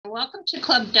Welcome to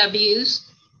Club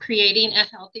W's Creating a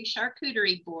Healthy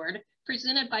Charcuterie Board,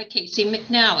 presented by Kaci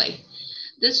McNally.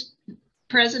 This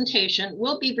presentation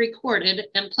will be recorded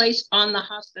and placed on the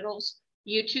hospital's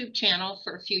YouTube channel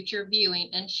for future viewing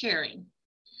and sharing.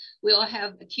 We'll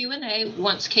have a Q&A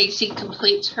once Kaci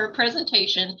completes her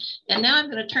presentation. And now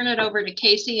I'm going to turn it over to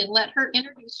Kaci and let her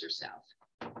introduce herself.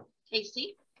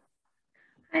 Kaci.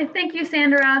 Hi, thank you,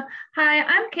 Sandra. Hi,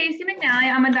 I'm Kaci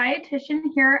McNally. I'm a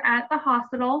dietitian here at the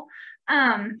hospital.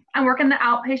 I work in the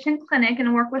outpatient clinic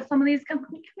and work with some of these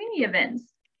community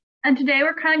events. And today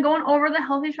we're kind of going over the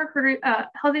healthy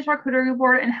charcuterie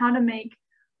board and how to make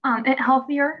it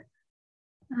healthier.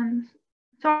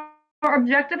 So our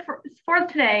objective for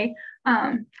today,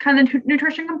 kind of the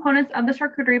nutrition components of the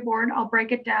charcuterie board, I'll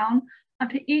break it down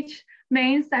to each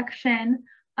main section,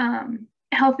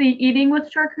 healthy eating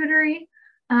with charcuterie,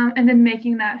 and then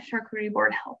making that charcuterie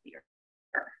board healthier.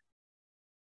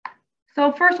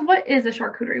 So first, what is a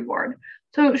charcuterie board?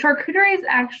 So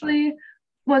charcuterie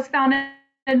was founded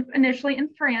initially in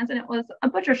France, and it was a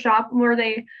butcher shop where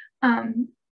they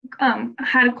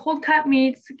had cold cut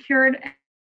meats cured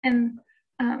and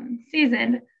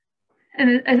seasoned, and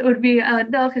it would be a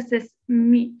delicacy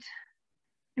meat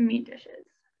dishes.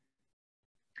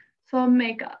 So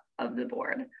makeup of the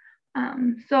board.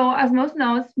 So as most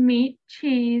know, it's meat,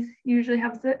 cheese, usually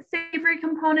has a savory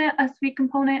component, a sweet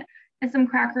component, and some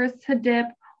crackers to dip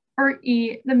or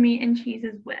eat the meat and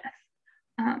cheeses with.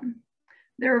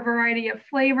 There are a variety of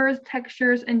flavors,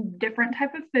 textures, and different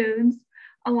type of foods.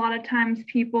 A lot of times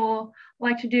people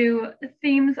like to do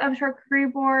themes of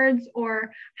charcuterie boards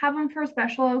or have them for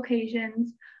special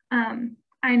occasions.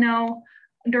 I know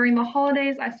during the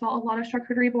holidays, I saw a lot of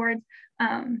charcuterie boards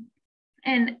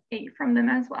and ate from them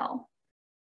as well.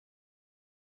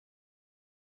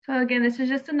 So again, this is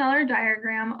just another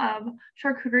diagram of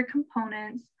charcuterie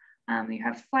components. You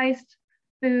have sliced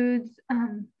foods,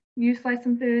 you slice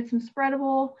some foods, some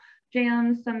spreadable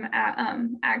jams, some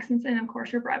accents, and of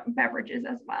course your beverages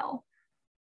as well.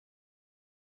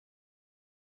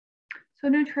 So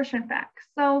nutrition facts.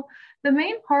 So the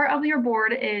main part of your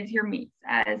board is your meats.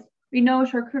 As we know,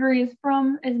 charcuterie is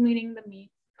meaning the meat.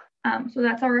 So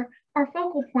that's our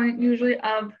focal point usually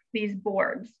of these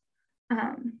boards.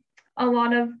 A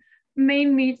lot of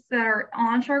main meats that are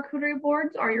on charcuterie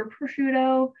boards are your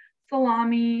prosciutto,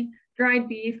 salami, dried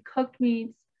beef, cooked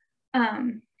meats,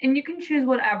 and you can choose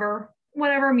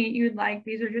whatever meat you'd like.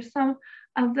 These are just some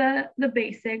of the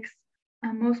basics,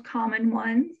 most common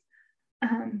ones.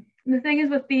 The thing is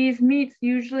with these meats,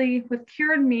 usually with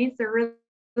cured meats, they're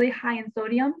really high in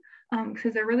sodium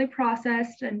because they're really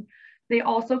processed, and they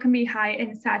also can be high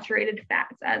in saturated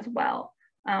fats as well.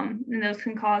 And those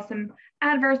can cause some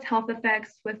adverse health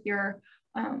effects with your,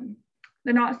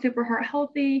 they're not super heart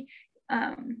healthy,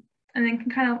 and then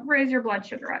can kind of raise your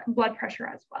blood pressure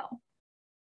as well.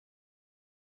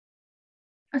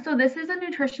 So this is a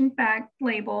nutrition fact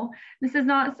label. This is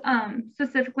not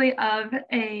specifically of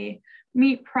a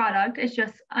meat product, it's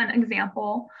just an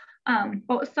example.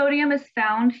 But sodium is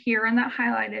found here in that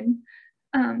highlighted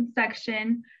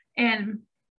section. And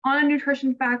on a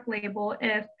nutrition fact label,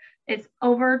 if it's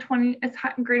over 20, it's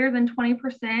greater than 20%,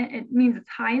 it means it's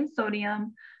high in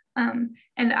sodium. And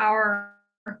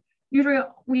usually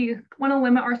we want to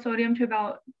limit our sodium to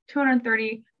about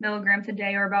 230 milligrams a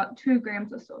day, or about 2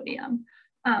 grams of sodium.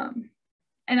 And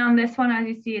on this one, as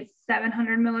you see, it's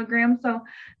 700 milligrams. So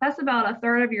that's about a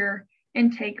third of your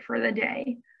intake for the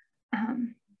day.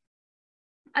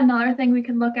 Another thing we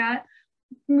can look at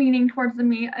leaning towards the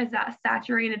meat is that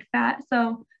saturated fat.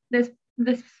 So this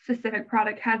specific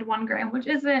product had 1 gram, which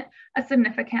isn't a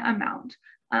significant amount,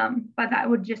 but that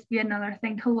would just be another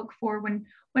thing to look for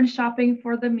when shopping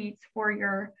for the meats for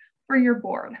your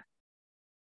board.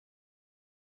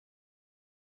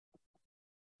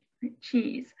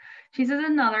 Cheese. Cheese is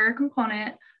another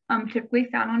component typically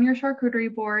found on your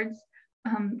charcuterie boards.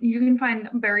 You can find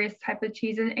various types of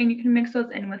cheeses, and you can mix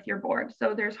those in with your board.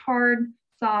 So there's hard,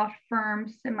 soft,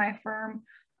 firm, semi-firm,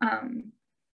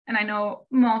 and I know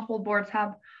multiple boards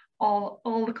have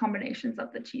all the combinations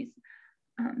of the cheese.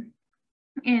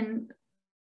 And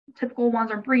typical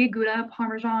ones are brie, Gouda,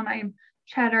 Parmesan,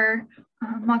 cheddar,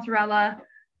 mozzarella.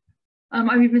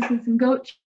 I've even seen some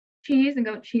goat cheese, and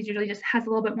goat cheese usually just has a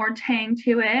little bit more tang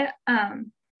to it,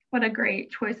 but a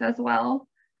great choice as well.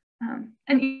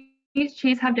 And each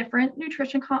cheese have different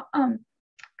nutrition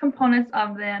components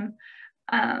of them.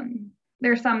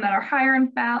 There's some that are higher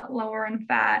in fat, lower in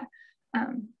fat,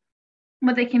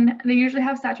 but they usually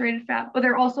have saturated fat, but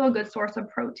they're also a good source of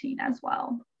protein as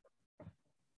well.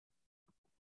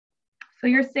 So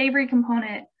your savory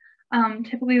component,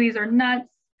 typically these are nuts,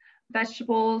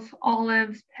 vegetables,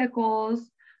 olives,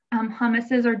 pickles,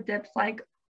 hummuses or dips like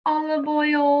olive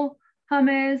oil,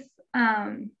 hummus,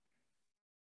 and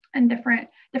different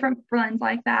blends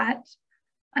like that.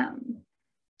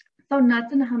 So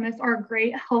nuts and hummus are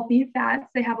great healthy fats.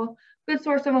 They have a good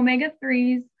source of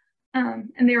omega-3s,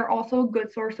 and they are also a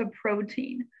good source of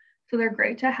protein. So they're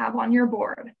great to have on your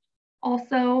board.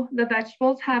 Also, the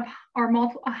vegetables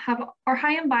are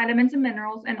high in vitamins and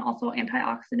minerals, and also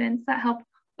antioxidants that help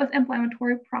with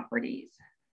inflammatory properties.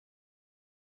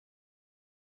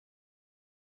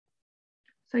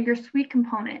 So your sweet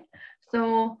component.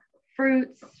 So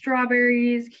fruits,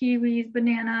 strawberries, kiwis,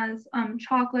 bananas,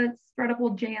 chocolates,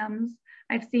 spreadable jams.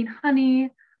 I've seen honey,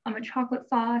 a chocolate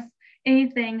sauce,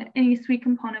 any sweet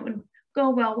component would go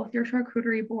well with your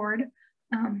charcuterie board.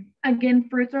 Again,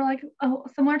 fruits are like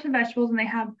similar to vegetables, and they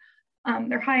have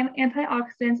they're high in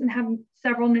antioxidants and have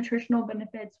several nutritional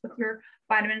benefits with your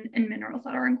vitamin and minerals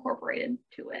that are incorporated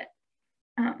to it.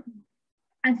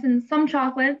 And since some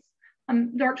chocolates,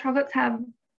 dark chocolates have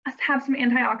some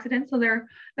antioxidants, so they're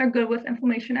good with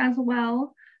inflammation as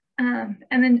well. And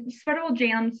then spreadable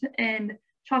jams and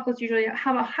chocolates usually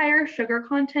have a higher sugar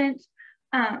content,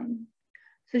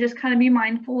 so just kind of be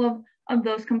mindful of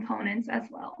those components as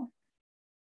well.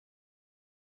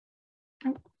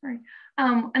 Oh, sorry.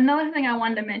 Another thing I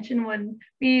wanted to mention would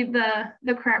be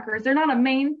the crackers. They're not a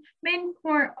main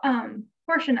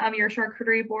portion of your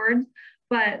charcuterie boards,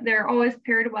 but they're always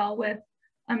paired well with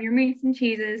your meats and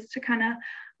cheeses to kind of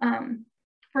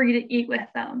for you to eat with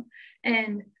them.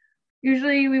 And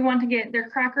usually we want to get their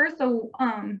crackers, so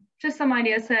just some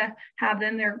ideas to have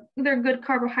them. They're good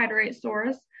carbohydrate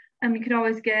source. You could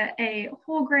always get a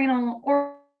whole grain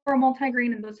or a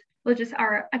multi-grain, and those just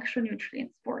are extra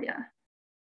nutrients for you.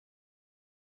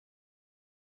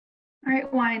 All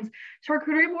right, wines.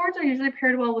 Charcuterie boards are usually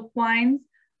paired well with wines.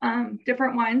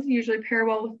 Different wines usually pair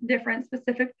well with different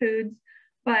specific foods,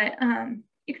 but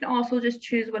you can also just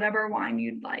choose whatever wine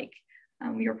you'd like,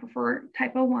 your preferred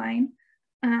type of wine.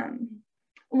 Some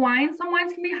wines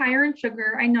can be higher in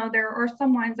sugar. I know there are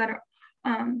some wines that are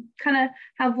kind of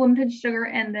have limited sugar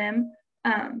in them,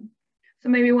 so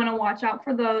maybe you want to watch out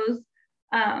for those.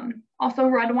 Also,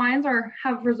 red wines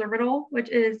have resveratrol, which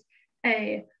is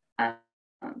a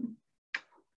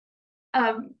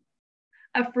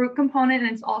fruit component,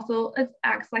 and it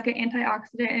acts like an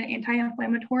antioxidant and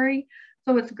anti-inflammatory,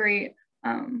 so it's great.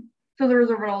 So the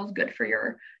resveratrol is good for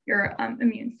your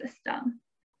immune system.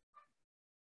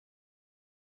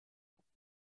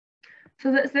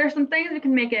 So there's some things that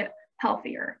can make it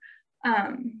healthier.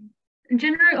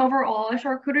 Generally, overall, a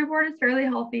charcuterie board is fairly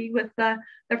healthy with the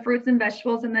fruits and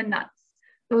vegetables and the nuts.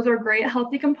 Those are great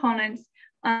healthy components.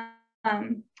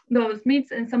 Those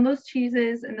meats and some of those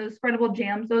cheeses and those spreadable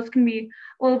jams, those can be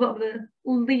a little bit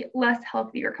of the less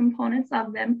healthier components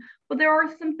of them, but there are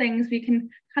some things we can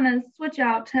kind of switch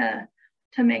out to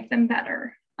make them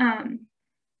better.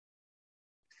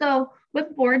 So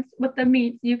with boards, with the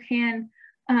meats, you can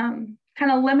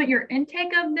kind of limit your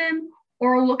intake of them,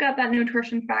 or look at that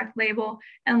nutrition fact label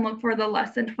and look for the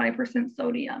less than 20%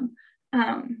 sodium.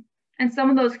 And some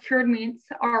of those cured meats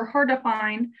are hard to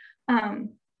find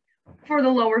for the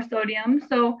lower sodium.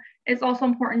 So it's also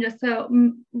important just to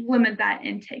limit that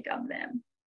intake of them.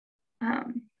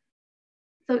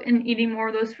 So in eating more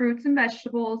of those fruits and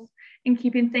vegetables and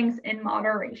keeping things in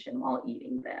moderation while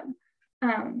eating them.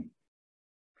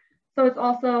 So it's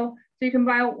also, so you can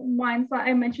buy wines that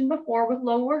I mentioned before with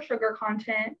lower sugar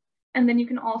content. And then you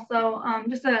can also,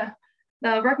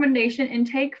 the recommendation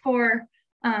intake for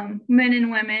men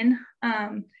and women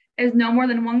is no more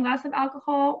than 1 glass of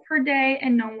alcohol per day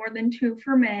and no more than 2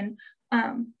 for men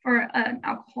for an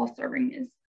alcohol serving is.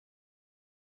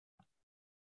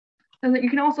 So that you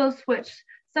can also switch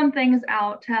some things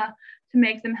out to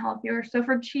make them healthier. So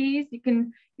for cheese, you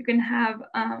can have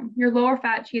your lower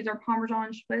fat cheese or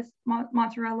Parmesan, Swiss,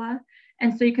 mozzarella,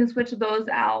 and so you can switch those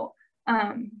out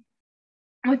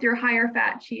with your higher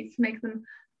fat cheese to make them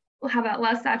have that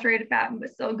less saturated fat,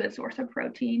 but still a good source of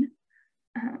protein.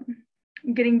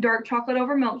 Getting dark chocolate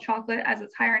over milk chocolate as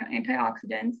it's higher in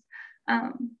antioxidants.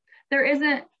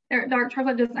 Dark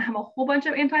chocolate doesn't have a whole bunch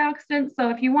of antioxidants, so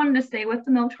if you wanted to stay with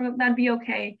the milk chocolate, that'd be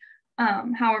okay.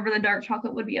 However, the dark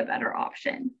chocolate would be a better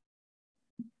option.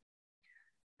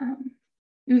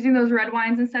 Using those red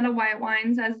wines instead of white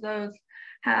wines, as those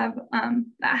have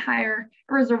that higher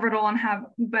resveratrol and have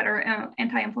better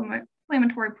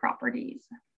anti-inflammatory properties.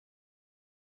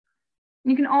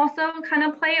 You can also kind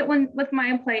of play it with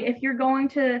my plate. If you're going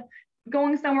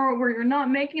somewhere where you're not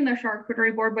making the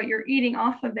charcuterie board, but you're eating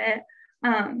off of it,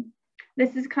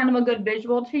 this is kind of a good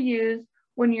visual to use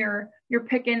when you're you're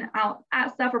picking out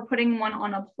at stuff or putting one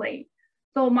on a plate.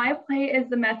 So my plate is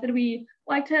the method we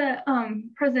like to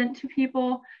present to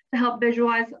people to help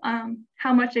visualize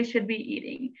how much they should be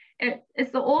eating.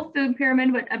 It's the old food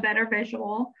pyramid, but a better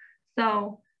visual.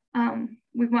 So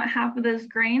we want half of those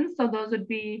grains. So those would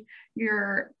be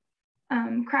your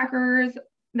crackers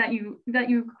that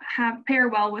you have pair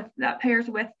well with, that pairs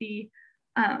with the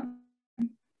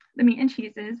meat and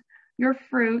cheeses, your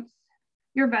fruits,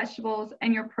 your vegetables,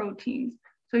 and your proteins.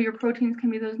 So your proteins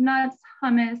can be those nuts,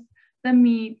 hummus, the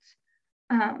meat,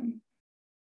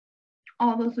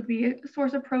 all those would be a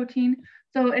source of protein.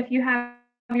 So if you have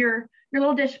your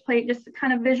little dish plate, just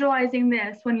kind of visualizing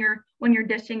this when you're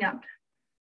dishing up.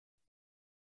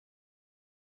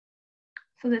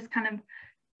 So this kind of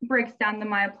breaks down the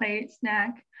My Plate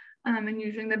snack and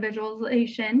using the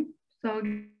visualization. So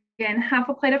again, half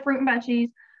a plate of fruit and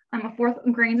veggies, a fourth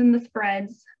of grains in the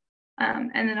spreads,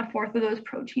 and then a fourth of those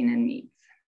protein and meats.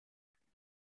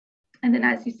 And then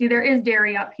as you see, there is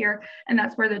dairy up here, and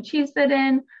that's where the cheese fit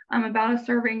in. About a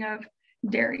serving of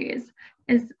dairy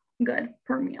is good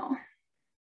per meal.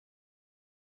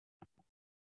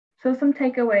 So some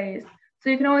takeaways.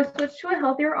 So you can always switch to a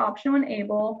healthier option when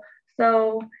able.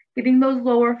 So getting those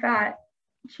lower fat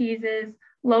cheeses,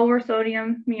 lower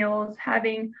sodium meals,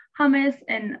 having hummus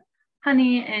and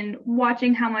honey, and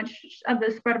watching how much of the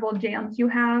spreadable jams you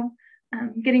have,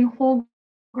 getting whole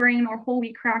grain or whole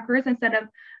wheat crackers instead of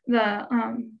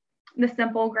the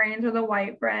simple grains or the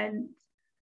white bread,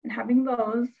 and having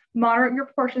those. Moderate your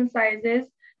portion sizes.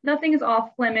 Nothing is off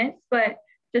limits, but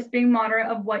just being moderate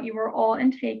of what you are all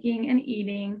intaking and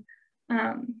eating.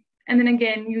 And then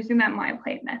again, using that My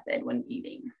Plate method when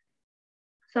eating.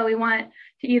 So we want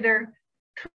to either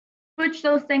switch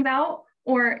those things out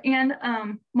and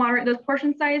moderate those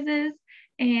portion sizes,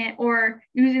 or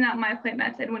using that My Plate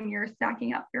method when you're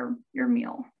stacking up your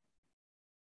meal.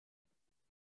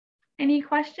 Any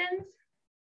questions?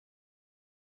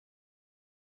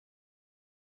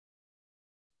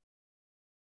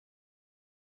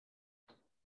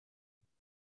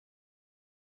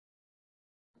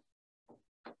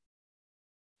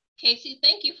 Kaci,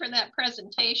 thank you for that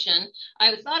presentation.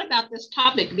 I thought about this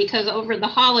topic because over the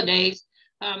holidays,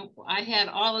 I had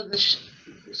all of the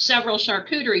several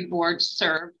charcuterie boards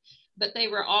served, but they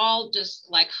were all just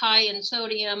like high in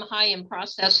sodium, high in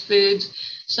processed foods.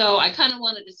 So I kind of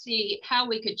wanted to see how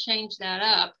we could change that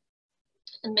up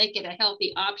and make it a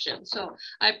healthy option. So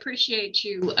I appreciate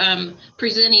you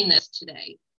presenting this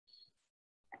today.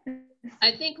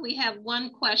 I think we have one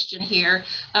question here.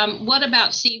 What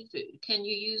about seafood? Can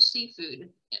you use seafood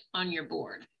on your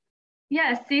board?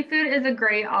 Yes, seafood is a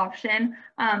great option.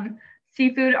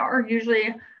 Seafood are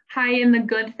usually high in the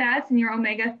good fats and your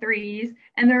omega-3s,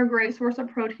 and they're a great source of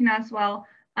protein as well.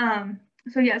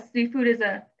 So yes, seafood is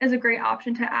a great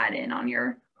option to add in on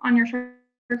your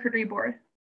charcuterie board.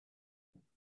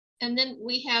 And then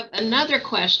we have another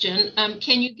question.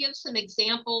 Can you give some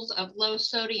examples of low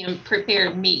sodium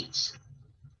prepared meats?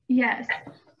 Yes.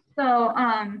 So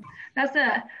that's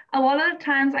a lot of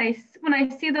times when I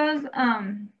see those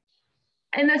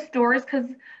in the stores, because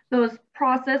those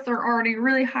processed are already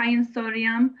really high in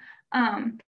sodium, I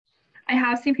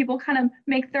have seen people kind of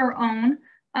make their own,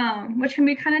 which can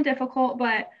be kind of difficult,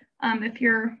 but if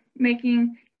you're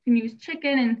making, you can use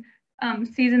chicken and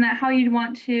season that how you'd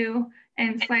want to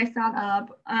and slice that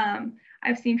up.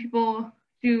 I've seen people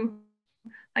do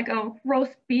like a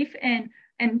roast beef and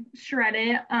shred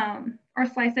it or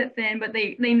slice it thin, but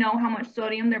they know how much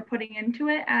sodium they're putting into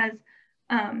it, as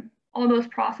all those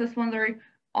processed ones are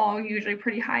all usually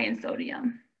pretty high in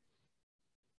sodium.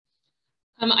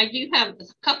 I do have a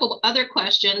couple other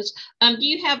questions. Do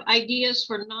you have ideas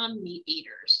for non-meat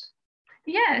eaters?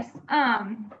 Yes.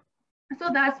 So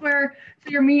that's where, so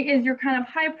your meat is your kind of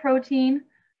high protein.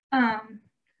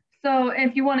 So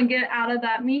if you want to get out of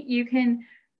that meat, you can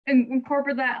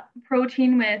incorporate that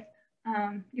protein with,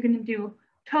 you can do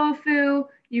tofu,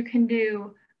 you can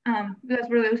do, that's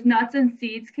where those nuts and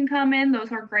seeds can come in.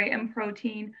 Those are great in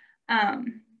protein.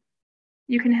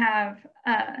 You can have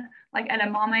like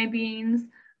edamame beans,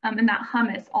 and that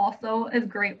hummus also is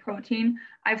great protein.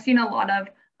 I've seen a lot of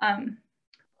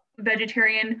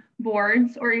vegetarian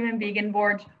boards or even vegan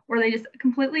boards where they just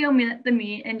completely omit the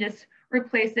meat and just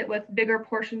replace it with bigger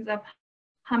portions of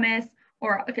hummus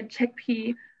or like a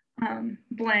chickpea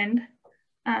blend,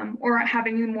 or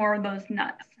having more of those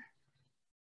nuts.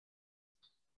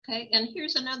 Okay, and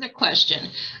here's another question.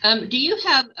 Do you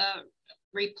have a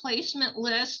replacement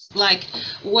list, like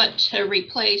what to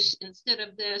replace instead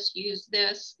of this, use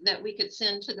this, that we could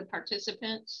send to the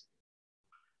participants?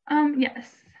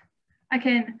 Yes, I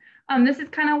can. This is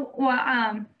kind of what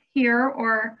here,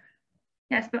 or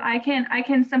yes, but I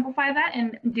can simplify that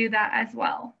and do that as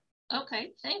well.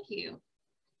 Okay, thank you.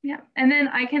 Yeah, and then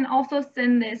I can also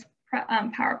send this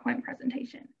PowerPoint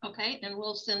presentation. Okay, and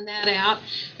we'll send that out,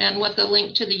 and with the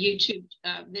link to the YouTube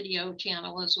video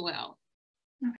channel as well.